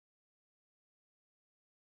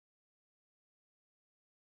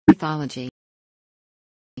Ethology.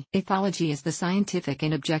 Ethology is the scientific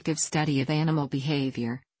and objective study of animal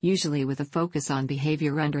behavior, usually with a focus on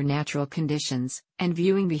behavior under natural conditions, and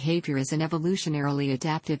viewing behavior as an evolutionarily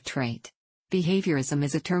adaptive trait. Behaviorism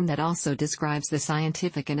is a term that also describes the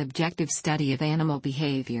scientific and objective study of animal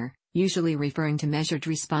behavior, usually referring to measured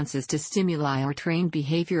responses to stimuli or trained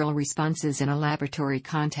behavioral responses in a laboratory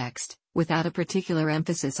context, without a particular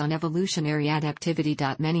emphasis on evolutionary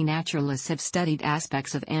adaptivity. Many naturalists have studied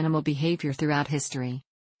aspects of animal behavior throughout history.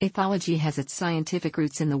 Ethology has its scientific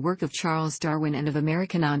roots in the work of Charles Darwin and of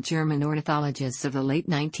American and German ornithologists of the late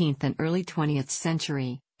 19th and early 20th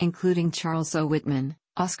century, including Charles O. Whitman,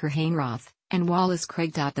 Oskar Heinroth, and Wallace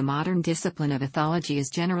Craig. The modern discipline of ethology is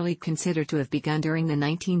generally considered to have begun during the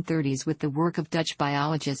 1930s with the work of Dutch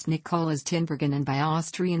biologist Nikolaas Tinbergen and by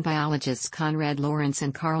Austrian biologists Konrad, Lorenz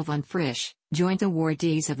and Karl von Frisch, joint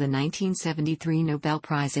awardees of the 1973 Nobel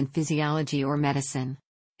Prize in Physiology or Medicine.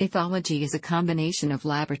 Ethology is a combination of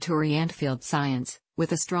laboratory and field science,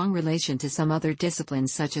 with a strong relation to some other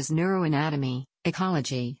disciplines such as neuroanatomy,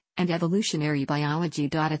 ecology, and evolutionary biology.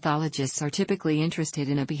 Ethologists are typically interested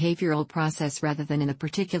in a behavioral process rather than in a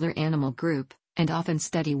particular animal group, and often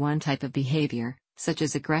study one type of behavior, such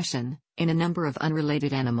as aggression, in a number of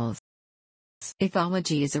unrelated animals.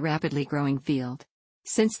 Ethology is a rapidly growing field.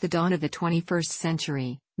 Since the dawn of the 21st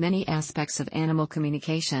century, many aspects of animal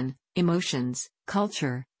communication, emotions,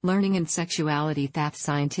 culture, learning and sexuality that the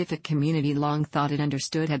scientific community long thought it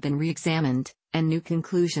understood have been re-examined, and new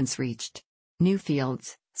conclusions reached. New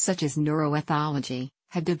fields, such as neuroethology,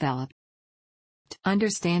 have developed.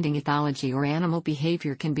 Understanding ethology or animal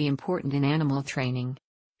behavior can be important in animal training.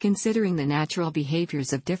 Considering the natural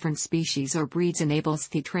behaviors of different species or breeds enables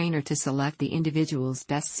the trainer to select the individuals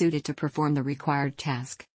best suited to perform the required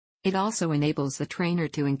task. It also enables the trainer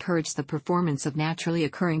to encourage the performance of naturally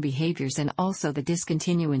occurring behaviors and also the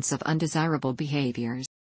discontinuance of undesirable behaviors.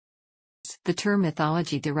 The term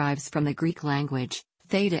ethology derives from the Greek language,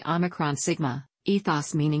 theta omicron sigma,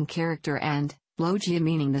 ethos meaning character and logia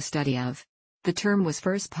meaning the study of. The term was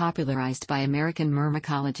first popularized by American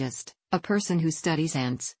myrmecologist, a person who studies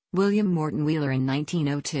ants, William Morton Wheeler in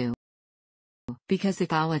 1902. Because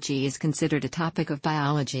ethology is considered a topic of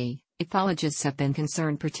biology, ethologists have been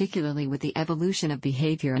concerned particularly with the evolution of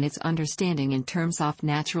behavior and its understanding in terms of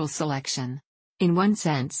natural selection. In one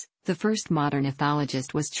sense, the first modern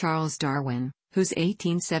ethologist was Charles Darwin, whose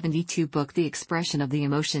 1872 book The Expression of the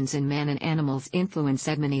Emotions in Man and Animals influenced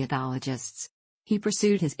many ethologists. He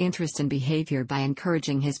pursued his interest in behavior by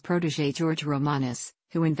encouraging his protege George Romanes,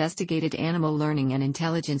 who investigated animal learning and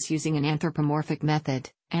intelligence using an anthropomorphic method,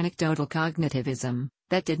 anecdotal cognitivism,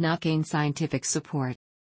 that did not gain scientific support.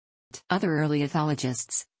 Other early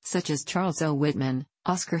ethologists, such as Charles O. Whitman,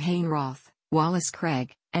 Oskar Heinroth, Wallace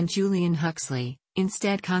Craig, and Julian Huxley,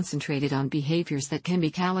 instead concentrated on behaviors that can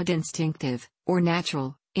be called instinctive, or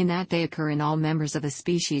natural, in that they occur in all members of a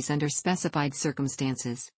species under specified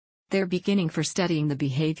circumstances. Their beginning for studying the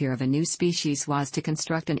behavior of a new species was to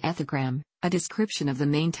construct an ethogram, a description of the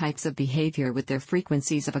main types of behavior with their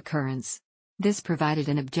frequencies of occurrence. This provided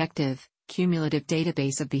an objective, cumulative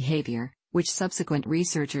database of behavior, which subsequent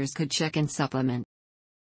researchers could check and supplement.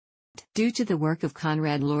 Due to the work of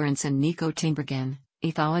Konrad Lorenz and Nikolaas Tinbergen,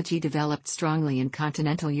 ethology developed strongly in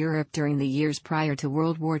continental Europe during the years prior to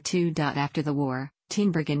World War II. After the war,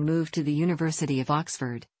 Tinbergen moved to the University of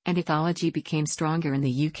Oxford, and ethology became stronger in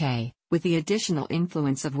the UK, with the additional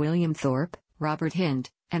influence of William Thorpe, Robert Hinde,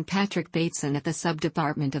 and Patrick Bateson at the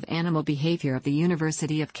Sub-Department of Animal Behaviour of the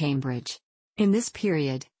University of Cambridge. In this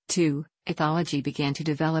period, too, ethology began to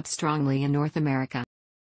develop strongly in North America.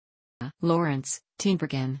 Lorenz,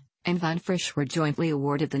 Tinbergen, and von Frisch were jointly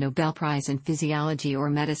awarded the Nobel Prize in Physiology or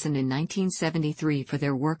Medicine in 1973 for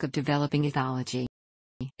their work of developing ethology.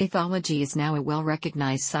 Ethology is now a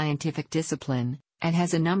well-recognized scientific discipline, and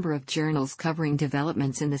has a number of journals covering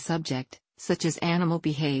developments in the subject, such as Animal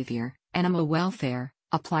Behavior, Animal Welfare,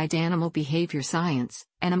 Applied Animal Behavior Science,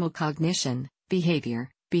 Animal Cognition,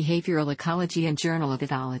 Behavior, Behavioral Ecology and Journal of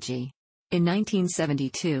Ethology. In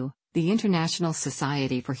 1972, the International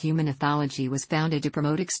Society for Human Ethology was founded to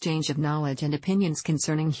promote exchange of knowledge and opinions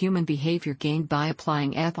concerning human behavior gained by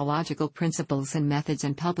applying ethological principles and methods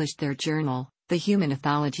and published their journal, the Human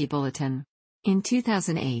Ethology Bulletin. In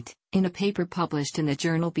 2008, in a paper published in the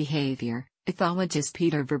journal Behavior, ethologist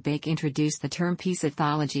Peter Verbeek introduced the term peace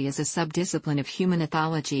ethology as a subdiscipline of human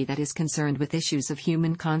ethology that is concerned with issues of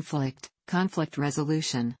human conflict, conflict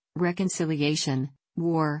resolution, reconciliation,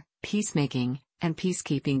 war, peacemaking, and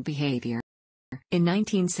peacekeeping behavior. In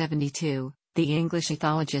 1972, the English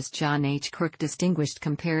ethologist John H. Crook distinguished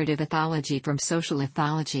comparative ethology from social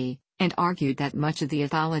ethology, and argued that much of the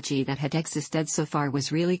ethology that had existed so far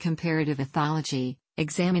was really comparative ethology,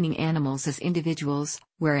 examining animals as individuals,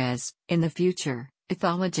 whereas, in the future,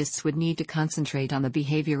 ethologists would need to concentrate on the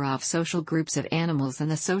behavior of social groups of animals and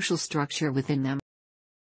the social structure within them.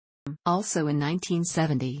 Also in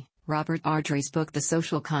 1970, Robert Ardrey's book The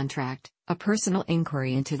Social Contract, A Personal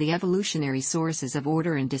Inquiry into the Evolutionary Sources of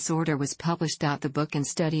Order and Disorder was published. The book and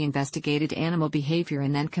study investigated animal behavior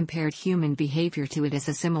and then compared human behavior to it as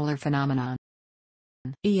a similar phenomenon.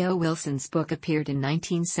 E.O. Wilson's book appeared in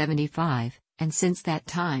 1975, and since that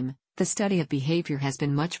time, the study of behavior has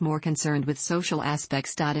been much more concerned with social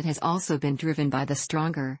aspects. It has also been driven by the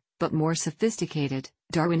stronger, but more sophisticated,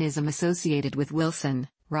 Darwinism associated with Wilson,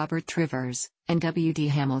 Robert Trivers, and W. D.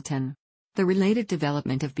 Hamilton. The related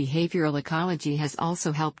development of behavioral ecology has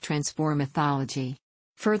also helped transform ethology.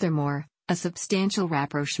 Furthermore, a substantial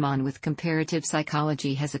rapprochement with comparative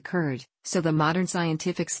psychology has occurred, so the modern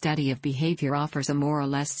scientific study of behavior offers a more or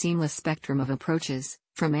less seamless spectrum of approaches,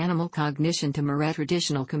 from animal cognition to more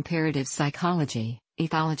traditional comparative psychology,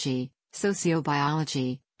 ethology,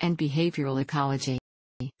 sociobiology, and behavioral ecology.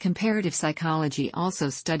 Comparative psychology also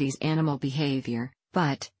studies animal behavior,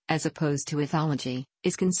 but, as opposed to ethology,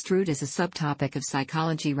 is construed as a subtopic of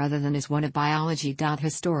psychology rather than as one of biology.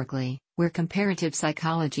 Historically, where comparative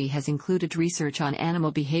psychology has included research on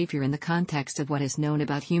animal behavior in the context of what is known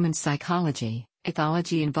about human psychology,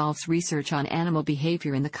 ethology involves research on animal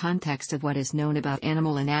behavior in the context of what is known about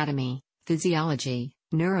animal anatomy, physiology,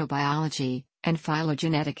 neurobiology, and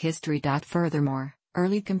phylogenetic history. Furthermore,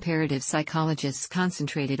 early comparative psychologists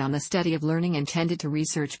concentrated on the study of learning and tended to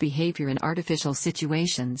research behavior in artificial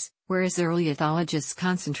situations, whereas early ethologists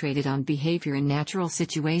concentrated on behavior in natural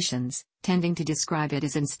situations, tending to describe it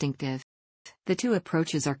as instinctive. The two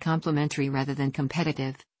approaches are complementary rather than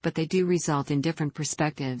competitive, but they do result in different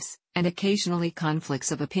perspectives, and occasionally conflicts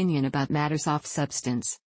of opinion about matters of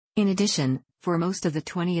substance. In addition, for most of the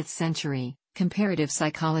 20th century, comparative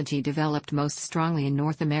psychology developed most strongly in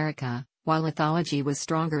North America, while ethology was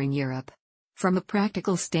stronger in Europe. From a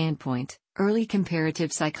practical standpoint, early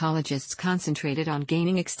comparative psychologists concentrated on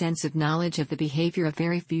gaining extensive knowledge of the behavior of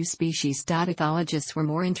very few species. Ethologists were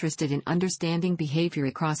more interested in understanding behavior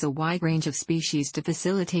across a wide range of species to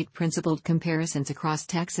facilitate principled comparisons across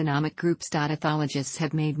taxonomic groups. Ethologists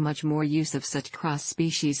have made much more use of such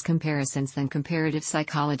cross-species comparisons than comparative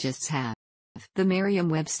psychologists have. The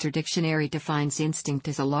Merriam-Webster dictionary defines instinct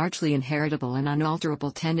as a largely inheritable and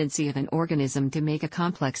unalterable tendency of an organism to make a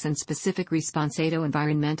complex and specific response to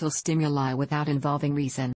environmental stimuli without involving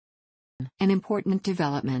reason. An important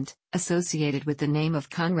development, associated with the name of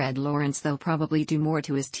Konrad Lorenz, though probably due more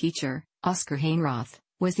to his teacher, Oskar Heinroth,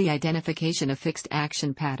 was the identification of fixed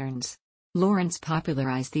action patterns. Lorenz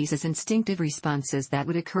popularized these as instinctive responses that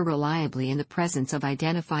would occur reliably in the presence of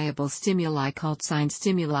identifiable stimuli called signed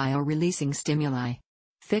stimuli or releasing stimuli.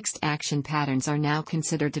 Fixed action patterns are now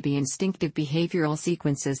considered to be instinctive behavioral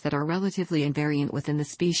sequences that are relatively invariant within the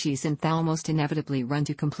species and almost inevitably run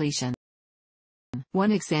to completion.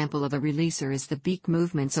 One example of a releaser is the beak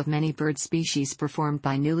movements of many bird species performed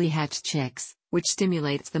by newly hatched chicks, which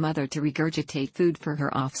stimulates the mother to regurgitate food for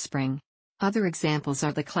her offspring. Other examples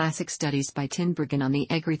are the classic studies by Tinbergen on the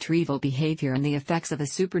egg retrieval behavior and the effects of a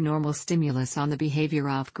supernormal stimulus on the behavior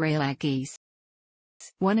of greylag geese.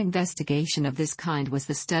 One investigation of this kind was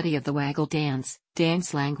the study of the waggle dance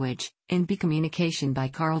language, in bee communication by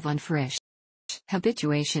Karl von Frisch.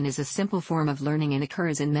 Habituation is a simple form of learning and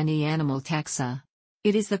occurs in many animal taxa.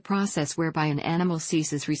 It is the process whereby an animal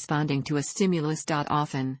ceases responding to a stimulus.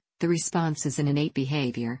 Often, the response is an innate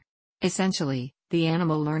behavior. Essentially, the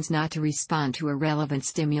animal learns not to respond to irrelevant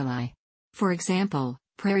stimuli. For example,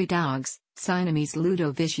 prairie dogs, Siamese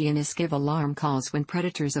ludovicianists, give alarm calls when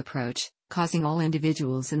predators approach, causing all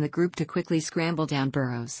individuals in the group to quickly scramble down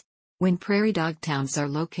burrows. When prairie dog towns are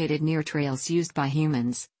located near trails used by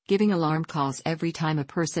humans, giving alarm calls every time a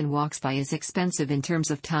person walks by is expensive in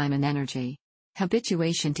terms of time and energy.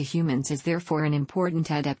 Habituation to humans is therefore an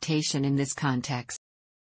important adaptation in this context.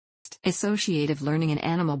 Associative learning in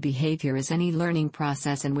animal behavior is any learning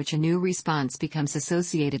process in which a new response becomes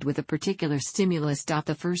associated with a particular stimulus.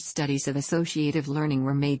 The first studies of associative learning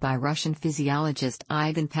were made by Russian physiologist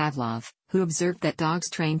Ivan Pavlov, who observed that dogs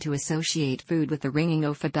trained to associate food with the ringing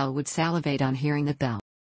of a bell would salivate on hearing the bell.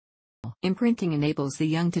 Imprinting enables the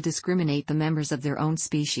young to discriminate the members of their own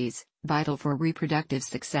species, vital for reproductive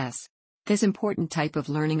success. This important type of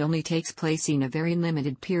learning only takes place in a very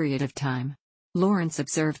limited period of time. Lorenz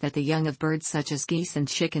observed that the young of birds such as geese and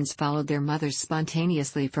chickens followed their mothers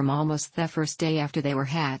spontaneously from almost the first day after they were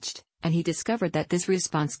hatched, and he discovered that this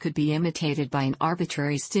response could be imitated by an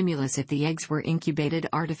arbitrary stimulus if the eggs were incubated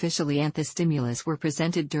artificially and the stimulus were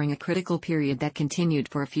presented during a critical period that continued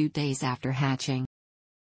for a few days after hatching.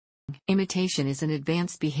 Imitation is an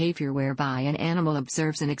advanced behavior whereby an animal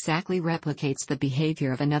observes and exactly replicates the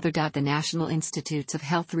behavior of another. The National Institutes of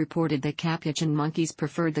Health reported that capuchin monkeys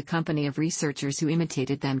preferred the company of researchers who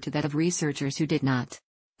imitated them to that of researchers who did not.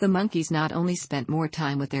 The monkeys not only spent more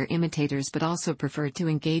time with their imitators but also preferred to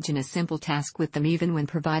engage in a simple task with them even when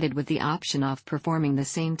provided with the option of performing the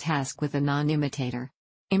same task with a non-imitator.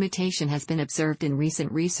 Imitation has been observed in recent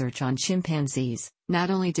research on chimpanzees. Not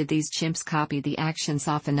only did these chimps copy the actions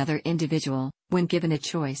of another individual, when given a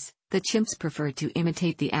choice, the chimps preferred to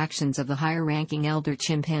imitate the actions of the higher-ranking elder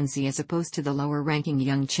chimpanzee as opposed to the lower-ranking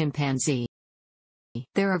young chimpanzee.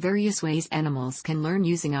 There are various ways animals can learn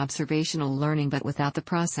using observational learning but without the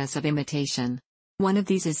process of imitation. One of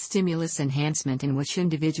these is stimulus enhancement, in which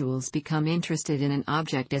individuals become interested in an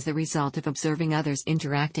object as the result of observing others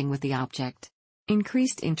interacting with the object.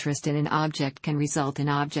 Increased interest in an object can result in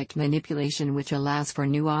object manipulation, which allows for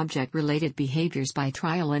new object-related behaviors by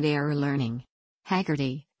trial and error learning.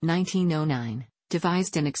 Haggerty, 1909,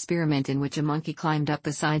 devised an experiment in which a monkey climbed up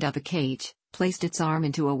the side of a cage, placed its arm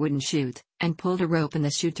into a wooden chute, and pulled a rope in the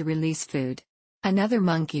chute to release food. Another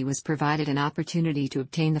monkey was provided an opportunity to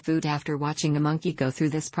obtain the food after watching a monkey go through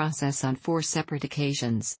this process on 4 separate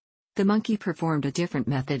occasions. The monkey performed a different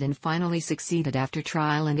method and finally succeeded after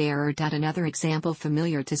trial and error. Another example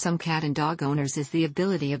familiar to some cat and dog owners is the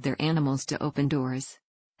ability of their animals to open doors.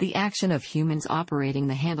 The action of humans operating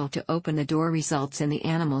the handle to open the door results in the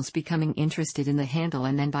animals becoming interested in the handle,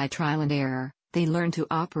 and then by trial and error, they learn to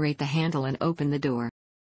operate the handle and open the door.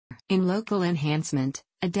 In local enhancement,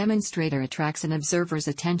 a demonstrator attracts an observer's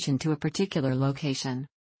attention to a particular location.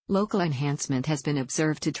 Local enhancement has been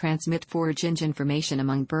observed to transmit foraging information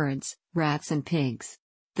among birds, rats and pigs.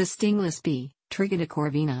 The stingless bee, Trigoda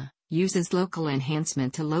corvina, uses local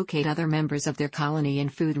enhancement to locate other members of their colony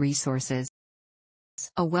and food resources.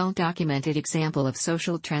 A well-documented example of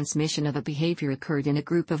social transmission of a behavior occurred in a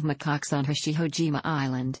group of macaques on Hashihojima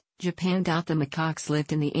Island, Japan. The macaques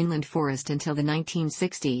lived in the inland forest until the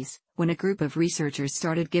 1960s, when a group of researchers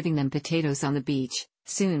started giving them potatoes on the beach.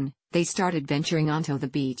 Soon, they started venturing onto the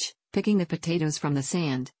beach, picking the potatoes from the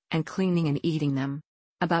sand, and cleaning and eating them.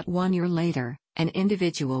 About 1 year later, an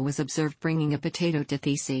individual was observed bringing a potato to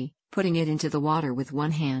Thesey, putting it into the water with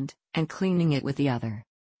one hand, and cleaning it with the other.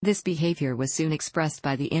 This behavior was soon expressed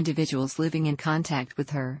by the individuals living in contact with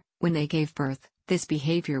her. When they gave birth, this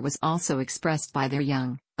behavior was also expressed by their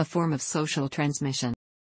young, a form of social transmission.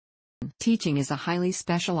 Teaching is a highly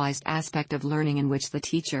specialized aspect of learning in which the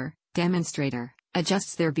teacher, demonstrator,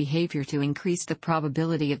 adjusts their behavior to increase the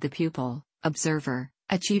probability of the pupil, observer,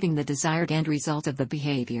 achieving the desired end result of the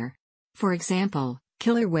behavior. For example,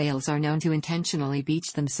 killer whales are known to intentionally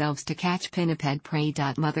beach themselves to catch pinniped prey.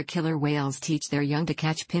 Mother killer whales teach their young to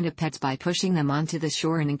catch pinnipeds by pushing them onto the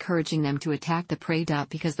shore and encouraging them to attack the prey.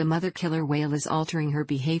 Because the mother killer whale is altering her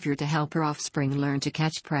behavior to help her offspring learn to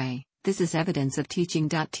catch prey, this is evidence of teaching.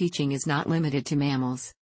 Teaching is not limited to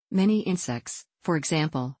mammals. Many insects, for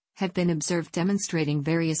example, have been observed demonstrating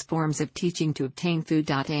various forms of teaching to obtain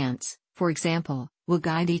food. Ants, for example, will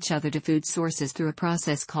guide each other to food sources through a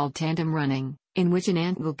process called tandem running, in which an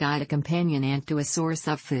ant will guide a companion ant to a source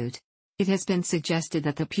of food. It has been suggested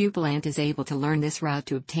that the pupil ant is able to learn this route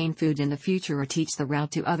to obtain food in the future or teach the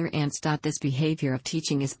route to other ants. This behavior of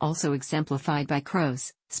teaching is also exemplified by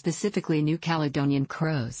crows, specifically New Caledonian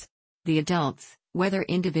crows. The adults, whether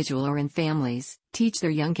individual or in families, teach their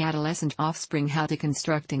young adolescent offspring how to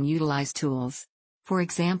construct and utilize tools. For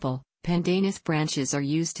example, pandanus branches are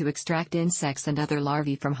used to extract insects and other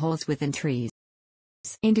larvae from holes within trees.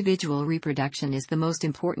 Individual reproduction is the most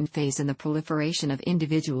important phase in the proliferation of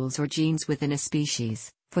individuals or genes within a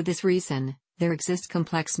species. For this reason, there exist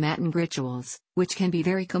complex mating rituals, which can be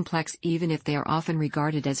very complex even if they are often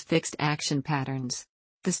regarded as fixed action patterns.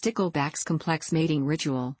 The stickleback's complex mating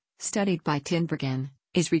ritual, studied by Tinbergen,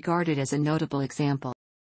 is regarded as a notable example.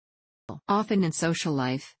 Often in social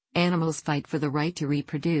life, animals fight for the right to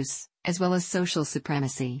reproduce, as well as social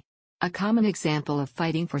supremacy. A common example of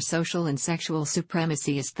fighting for social and sexual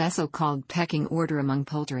supremacy is the so-called pecking order among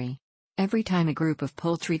poultry. Every time a group of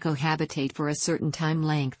poultry cohabitate for a certain time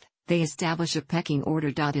length, they establish a pecking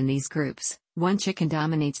order. In these groups, one chicken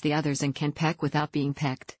dominates the others and can peck without being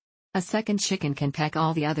pecked. A second chicken can peck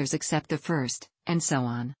all the others except the first, and so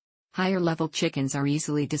on. Higher-level chickens are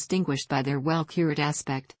easily distinguished by their well-cured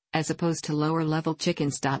aspect, as opposed to lower-level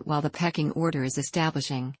chickens. While the pecking order is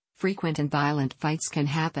establishing, frequent and violent fights can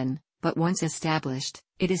happen. but once established,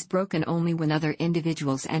 it is broken only when other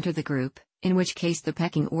individuals enter the group, in which case the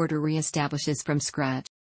pecking order re-establishes from scratch.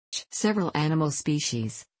 Several animal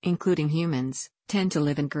species, including humans, tend to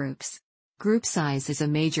live in groups. Group size is a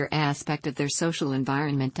major aspect of their social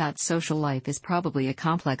environment. Social life is probably a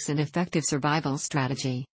complex and effective survival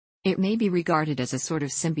strategy. It may be regarded as a sort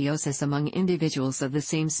of symbiosis among individuals of the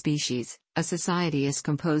same species. A society is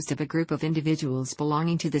composed of a group of individuals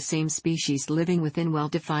belonging to the same species living within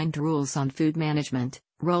well-defined rules on food management,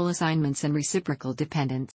 role assignments and reciprocal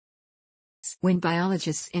dependence. When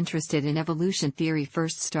biologists interested in evolution theory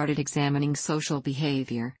first started examining social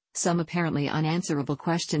behavior, some apparently unanswerable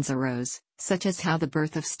questions arose, such as how the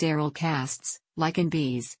birth of sterile castes, like in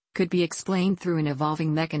bees, could be explained through an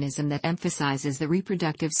evolving mechanism that emphasizes the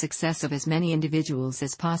reproductive success of as many individuals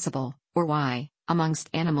as possible, or why, amongst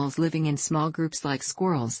animals living in small groups like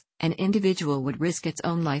squirrels, an individual would risk its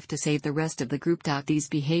own life to save the rest of the group. These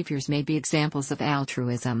behaviors may be examples of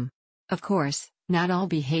altruism. Of course, not all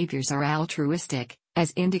behaviors are altruistic,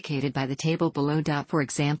 as indicated by the table below. For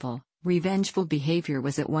example, revengeful behavior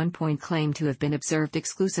was at one point claimed to have been observed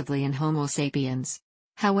exclusively in Homo sapiens.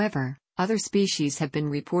 However, other species have been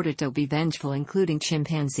reported to be vengeful, including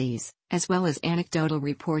chimpanzees, as well as anecdotal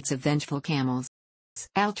reports of vengeful camels.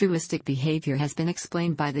 Altruistic behavior has been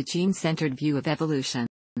explained by the gene-centered view of evolution.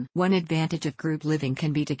 One advantage of group living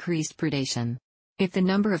can be decreased predation. If the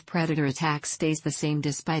number of predator attacks stays the same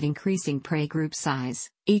despite increasing prey group size,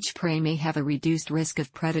 each prey may have a reduced risk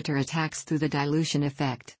of predator attacks through the dilution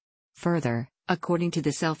effect. Further, according to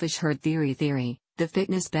the selfish herd theory, the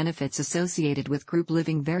fitness benefits associated with group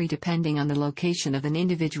living vary depending on the location of an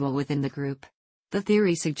individual within the group. The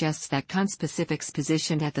theory suggests that conspecifics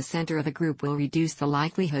positioned at the center of a group will reduce the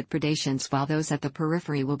likelihood predations, while those at the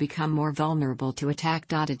periphery will become more vulnerable to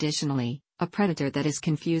attack. Additionally, a predator that is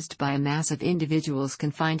confused by a mass of individuals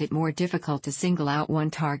can find it more difficult to single out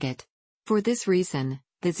one target. For this reason,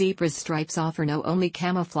 the zebra's stripes offer not only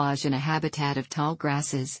camouflage in a habitat of tall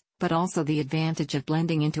grasses, but also the advantage of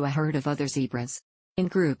blending into a herd of other zebras. In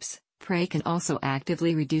groups, prey can also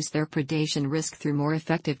actively reduce their predation risk through more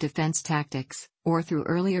effective defense tactics, or through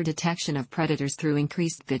earlier detection of predators through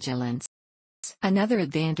increased vigilance. Another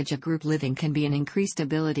advantage of group living can be an increased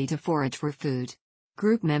ability to forage for food.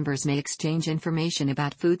 Group members may exchange information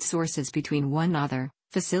about food sources between one another,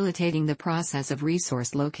 facilitating the process of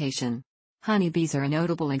resource location. Honeybees are a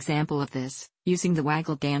notable example of this, using the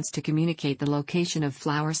waggle dance to communicate the location of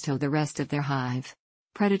flowers to the rest of their hive.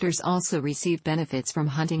 Predators also receive benefits from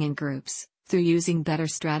hunting in groups, through using better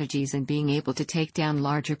strategies and being able to take down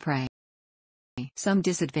larger prey. Some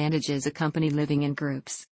disadvantages accompany living in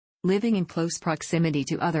groups. Living in close proximity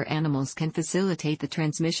to other animals can facilitate the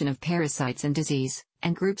transmission of parasites and disease,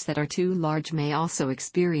 and groups that are too large may also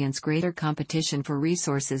experience greater competition for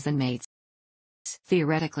resources and mates.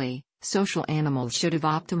 Theoretically, social animals should have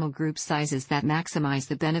optimal group sizes that maximize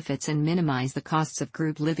the benefits and minimize the costs of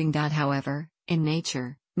group living. However, in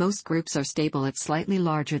nature, most groups are stable at slightly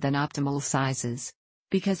larger than optimal sizes.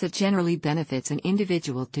 Because it generally benefits an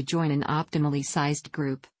individual to join an optimally sized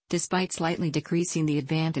group, despite slightly decreasing the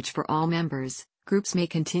advantage for all members, groups may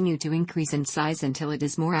continue to increase in size until it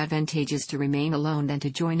is more advantageous to remain alone than to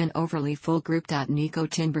join an overly full group. Nikolaas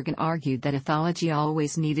Tinbergen argued that ethology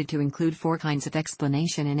always needed to include 4 kinds of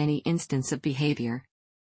explanation in any instance of behavior.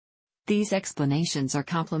 These explanations are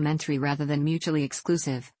complementary rather than mutually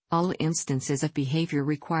exclusive. All instances of behavior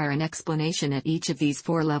require an explanation at each of these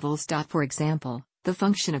 4 levels. For example, the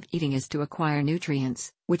function of eating is to acquire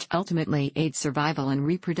nutrients, which ultimately aid survival and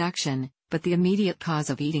reproduction, but the immediate cause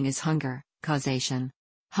of eating is hunger, causation.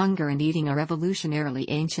 Hunger and eating are evolutionarily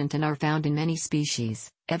ancient and are found in many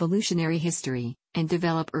species, evolutionary history, and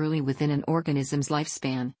develop early within an organism's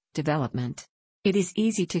lifespan, development. It is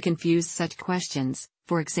easy to confuse such questions,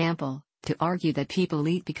 for example, to argue that people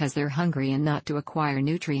eat because they're hungry and not to acquire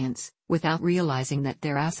nutrients, without realizing that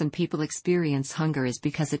their reason people experience hunger is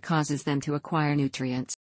because it causes them to acquire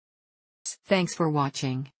nutrients. Thanks for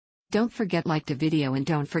watching. Don't forget to like the video and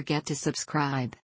don't forget to subscribe.